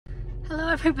Hello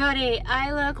everybody,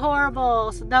 I look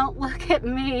horrible, so don't look at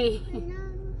me.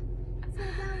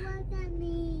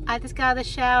 I just got out of the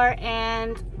shower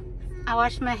and I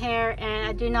washed my hair and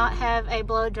I do not have a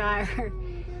blow dryer.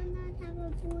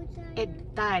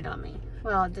 It died on me.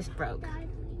 Well, it just broke.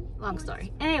 Long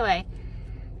story. Anyway,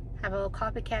 have a little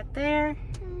copycat there.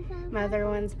 My other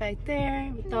one's back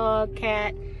there. Dog,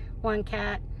 cat, one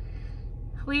cat.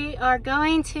 We are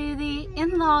going to the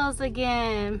in-laws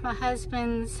again. My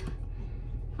husband's,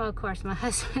 well, of course, my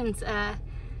husband's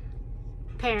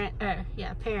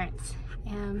parents.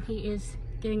 He is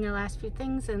getting the last few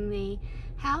things in the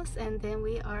house, and then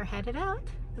we are headed out.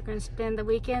 We're going to spend the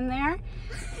weekend there.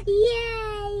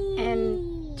 Yay!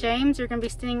 And James, you're going to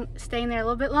be staying there a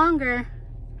little bit longer.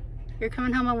 You're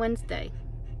coming home on Wednesday.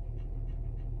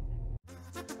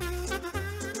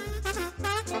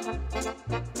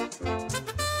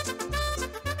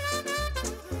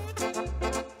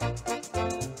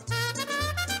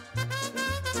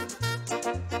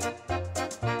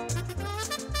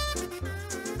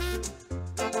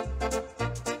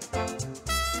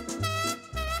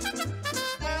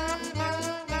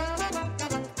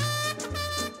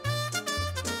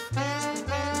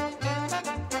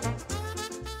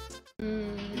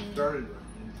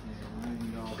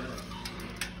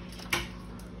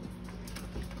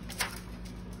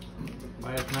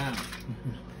 Last night,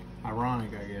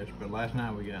 ironic I guess, but last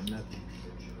night we got nothing.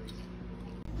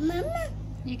 Mama,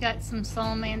 you got some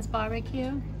Soul Man's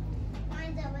barbecue?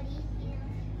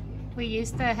 We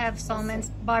used to have Soul Man's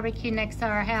barbecue next to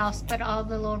our house, but all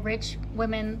the little rich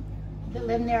women that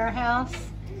live near our house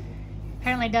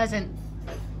apparently doesn't.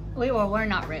 We're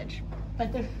not rich,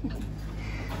 but they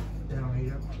don't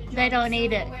eat it. They don't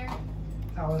eat it.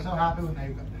 I was so happy when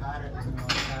they had it.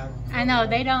 I know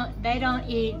they don't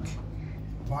eat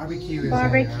barbecue.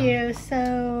 Barbecue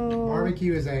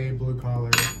is a blue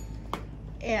collar.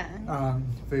 Yeah.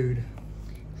 Food.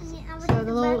 So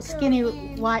the little skinny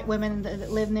white women that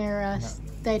live near us,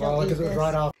 they don't eat this.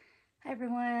 Right off. Hi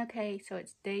everyone. Okay, so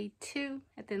it's day 2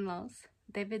 at the in-laws.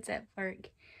 David's at work,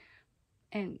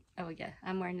 and oh yeah,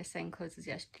 I'm wearing the same clothes as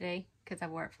yesterday because I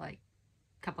wore it for like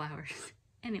a couple hours.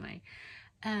 Anyway,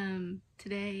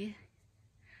 today,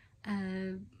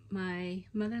 my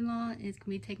mother-in-law is gonna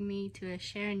be taking me to a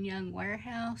Sharon Young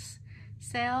warehouse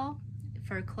sale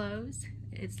for clothes.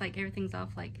 It's like everything's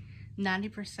off like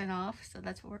 90% off, so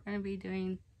that's what we're gonna be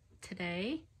doing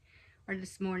today, or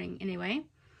this morning anyway.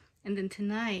 And then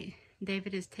tonight,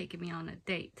 David is taking me on a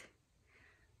date.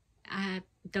 I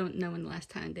don't know when the last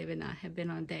time David and I have been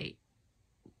on a date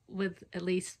with at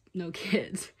least no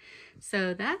kids.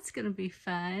 So that's gonna be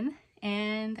fun.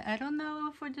 And I don't know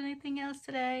if we're doing anything else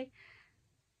today.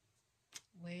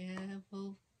 Well,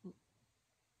 we'll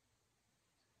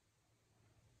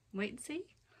wait and see.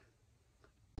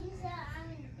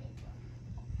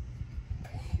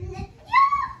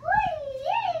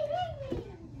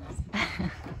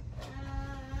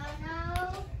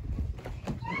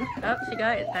 Oh, she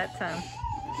got it that time.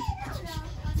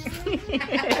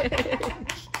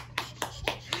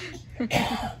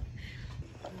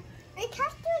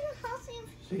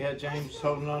 See how James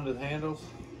holding on to the handles?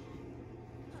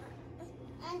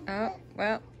 Oh,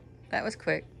 well, that was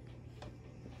quick.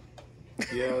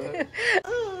 Yeah.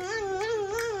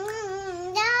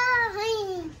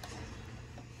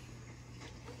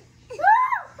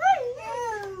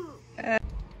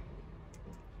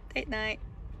 Date night.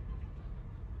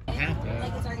 Like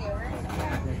it's already over?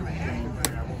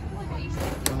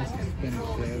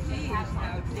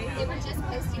 They were just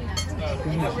posting that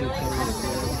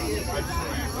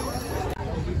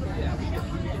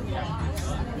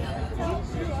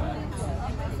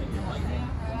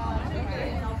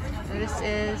This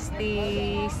is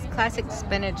the classic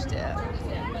spinach dip.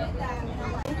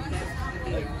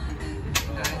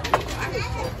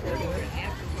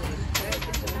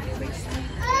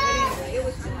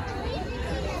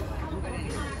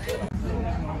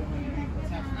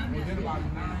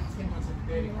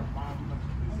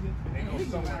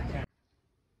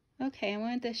 Okay, I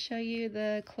wanted to show you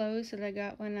the clothes that I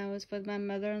got when I was with my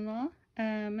mother-in-law.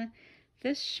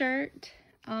 This shirt,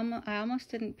 I almost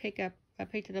didn't pick up. I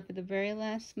picked it up at the very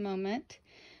last moment.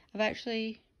 I've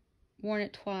actually worn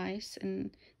it twice,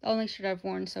 and the only shirt I've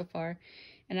worn so far,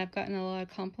 and I've gotten a lot of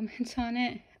compliments on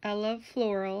it. I love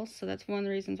florals, so that's one of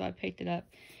the reasons why I picked it up.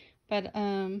 But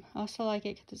also like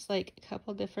it because it's like a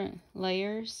couple different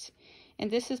layers,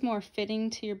 and this is more fitting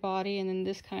to your body, and then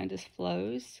this kind of just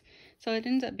flows, so it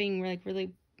ends up being like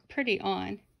really pretty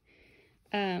on.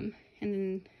 And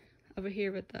then over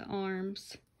here with the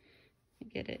arms, you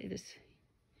get it. It is,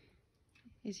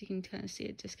 as you can kind of see,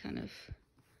 it just kind of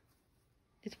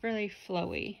it's really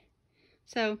flowy.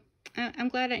 So I'm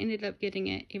glad I ended up getting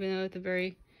it, even though at the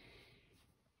very,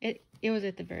 it was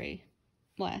at the very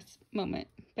last moment.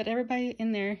 But everybody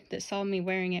in there that saw me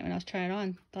wearing it when I was trying it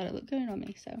on thought it looked good on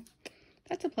me, so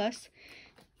that's a plus.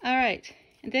 All right,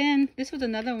 and then this was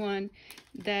another one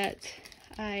that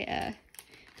I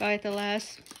got at the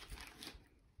last.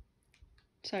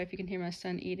 Sorry if you can hear my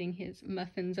son eating his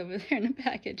muffins over there in the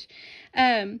package.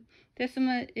 This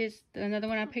one is another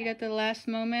one I picked up at the last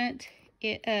moment.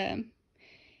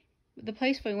 The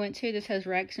place we went to, this has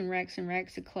racks and racks and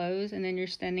racks of clothes, and then you're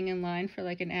standing in line for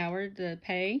like an hour to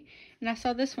pay. And I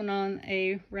saw this one on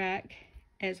a rack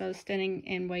as I was standing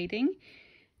and waiting,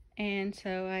 and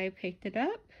so I picked it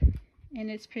up, and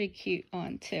it's pretty cute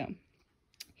on too.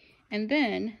 And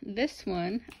then this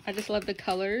one, I just love the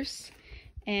colors,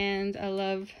 and I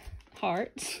love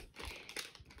hearts.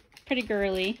 Pretty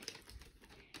girly,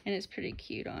 and it's pretty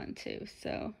cute on too,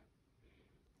 so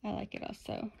I like it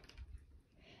also.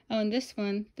 Oh, and this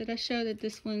one, did I show that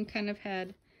this one kind of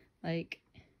had, like,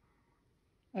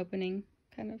 opening,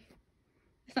 kind of?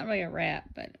 It's not really a wrap,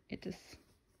 but it just,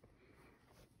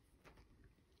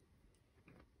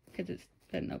 because it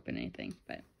doesn't open anything,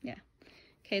 but yeah.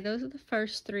 Okay, those are the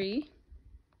first three.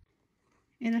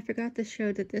 And I forgot to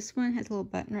show that this one has a little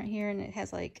button right here, and it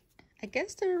has, like, I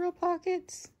guess they're real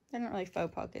pockets. They're not really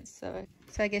faux pockets, so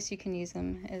I guess you can use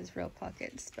them as real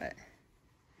pockets, but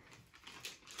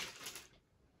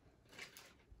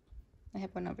I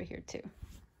have one over here too.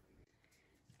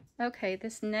 Okay,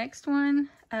 this next one,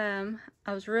 I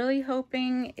was really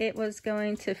hoping it was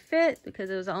going to fit because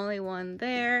there was only one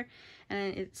there,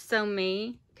 and it's so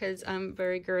me because I'm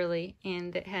very girly,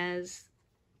 and it has,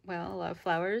 well, a lot of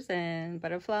flowers and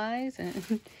butterflies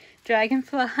and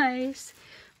dragonflies,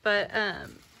 but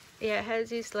yeah, it has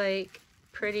these like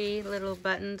pretty little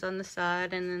buttons on the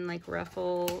side, and then like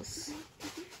ruffles,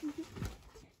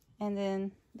 and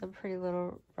then the pretty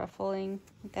little ruffling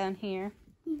down here.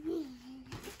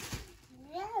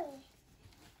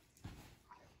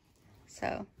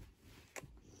 So,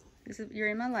 this is, you're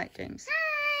in my light, James.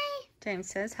 Hi. James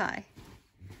says hi.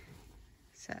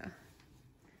 So,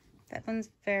 that one's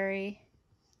very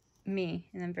me,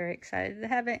 and I'm very excited to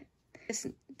have it.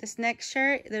 This next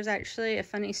shirt, there's actually a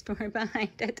funny story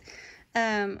behind it.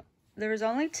 There was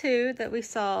only two that we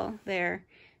saw there,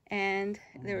 and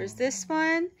there was this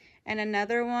one and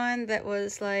another one that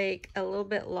was like a little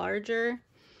bit larger.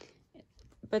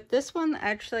 But this one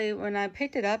actually, when I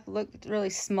picked it up, looked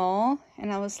really small,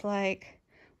 and I was like,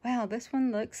 wow, this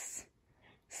one looks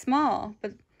small.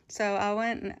 But so I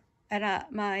went, and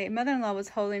my mother-in-law was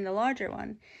holding the larger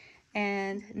one,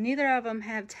 and neither of them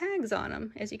have tags on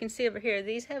them. As you can see over here,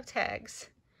 these have tags,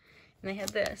 and they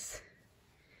have this.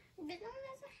 This one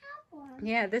doesn't have one.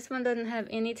 Yeah, this one doesn't have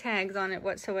any tags on it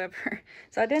whatsoever.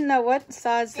 So I didn't know what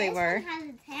size they were. This one has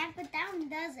a tag, but that one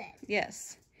doesn't.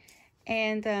 Yes.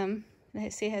 And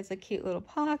let's see, it has a cute little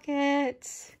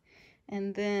pocket.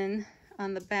 And then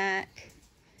on the back,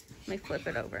 let me flip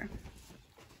it over.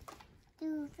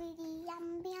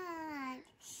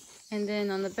 And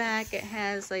then on the back, it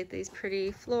has like these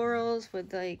pretty florals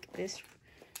with like this,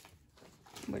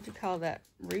 what do you call that?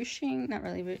 Ruching? Not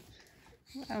really,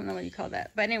 I don't know what you call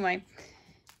that. But anyway,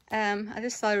 I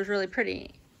just thought it was really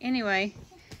pretty. Anyway,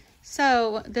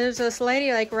 so there's this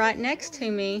lady like right next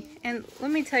to me. And let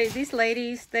me tell you, these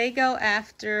ladies, they go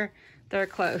after their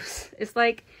clothes. It's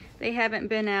like they haven't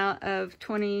been out of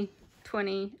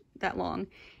 2020 that long.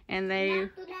 And they,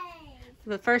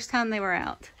 the first time they were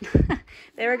out,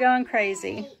 they were going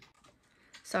crazy.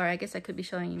 Sorry, I guess I could be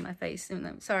showing you my face.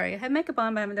 Sorry, I have makeup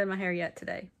on, but I haven't done my hair yet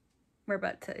today. We're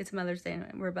about to, it's Mother's Day,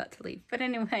 and we're about to leave. But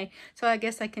anyway, so I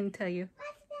guess I can tell you.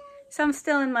 So I'm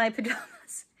still in my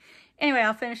pajamas. Anyway,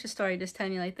 I'll finish the story just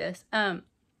telling you like this.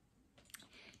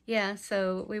 Yeah,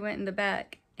 so we went in the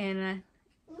back, and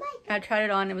I tried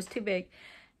it on. It was too big.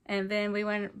 And then we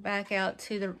went back out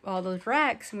to all those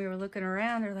racks, and we were looking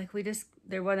around. They're like,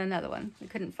 there wasn't another one. We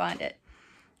couldn't find it.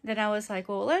 Then I was like,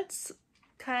 well, let's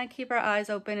kind of keep our eyes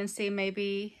open and see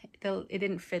maybe it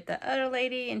didn't fit the other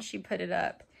lady, and she put it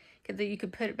up. Because you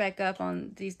could put it back up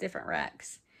on these different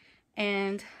racks.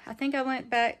 And I think I went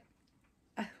back,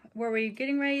 were we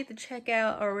getting ready to check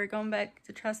out, or were we going back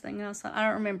to try something else? I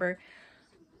don't remember.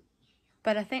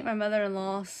 But I think my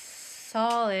mother-in-law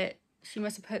saw it. She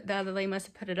must have the other lady must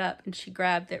have put it up, and she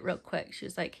grabbed it real quick. She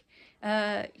was like,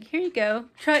 here you go.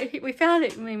 Try it. We found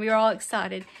it. I mean, we were all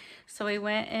excited. So we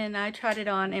went, and I tried it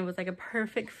on, and it was like a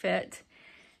perfect fit.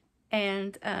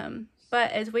 And,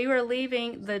 but as we were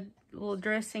leaving the little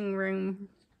dressing room,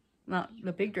 not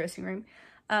the big dressing room,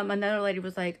 another lady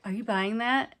was like, are you buying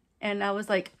that? And I was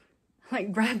like,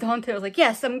 like grabbed onto it. I was like,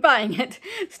 yes, I'm buying it.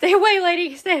 Stay away,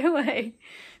 lady, stay away.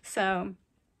 So,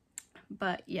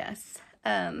 but yes,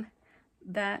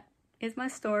 that is my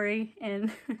story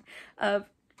and of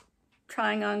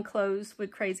trying on clothes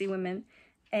with crazy women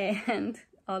and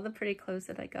all the pretty clothes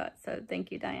that I got. So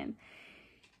thank you, Diane.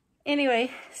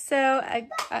 Anyway, so I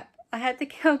had to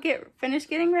go finish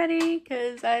getting ready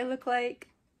because I look like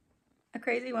a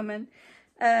crazy woman.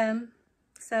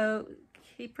 So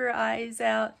keep your eyes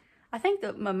out. I think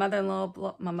that my Mother's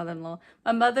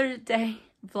Day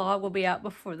vlog will be out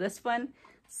before this one.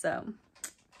 So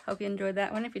hope you enjoyed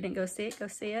that one. If you didn't go see it, go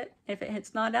see it. If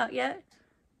it's not out yet,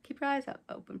 keep your eyes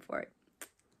open for it.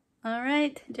 All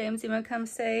right, James, you want to come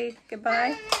say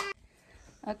goodbye?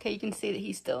 Okay, you can see that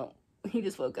he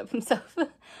just woke up himself.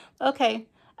 Okay,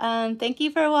 thank you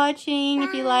for watching.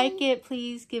 If you like it,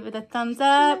 please give it a thumbs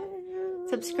up,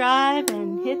 subscribe,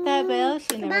 and hit that bell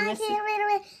so you never miss it.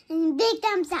 And big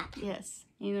thumbs up. Yes,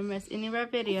 you never miss any of our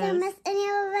videos. Don't miss any of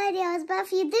our videos, but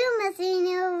if you do miss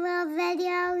any of our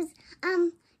videos,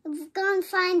 go and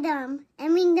find them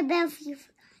and ring the bell if you forgot.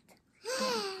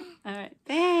 All right,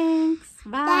 thanks.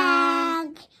 Bye.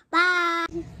 Bye.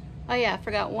 Oh yeah, I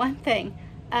forgot one thing.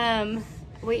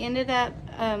 We ended up,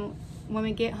 when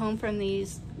we get home from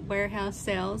these warehouse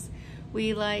sales,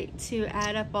 we like to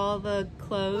add up all the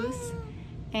clothes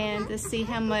and to see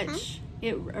how much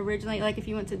it originally, like if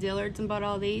you went to Dillard's and bought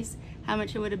all these, how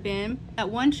much it would have been. That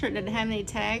one shirt didn't have any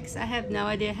tags. I have no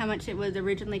idea how much it would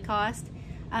originally cost.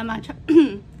 I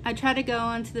tried to go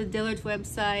onto the Dillard's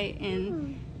website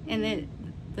and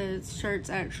the shirt's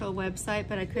actual website,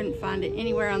 but I couldn't find it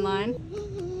anywhere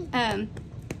online.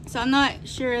 So I'm not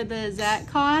sure the exact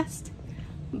cost,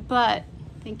 but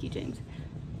thank you, James.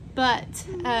 But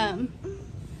I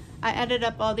added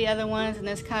up all the other ones and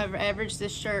this kind of averaged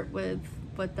this shirt with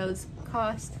what those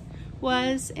cost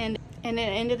was, and it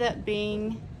ended up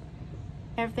being,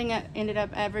 everything ended up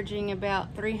averaging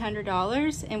about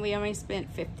 $300, and we only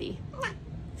spent $50.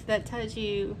 So that tells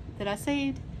you that I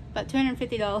saved about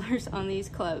 $250 on these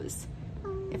clothes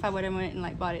if I would have went and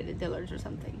like bought it at Dillard's or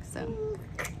something. So,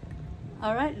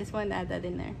 all right, just wanted to add that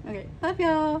in there. Okay, love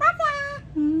y'all. Bye.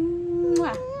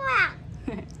 Mwah.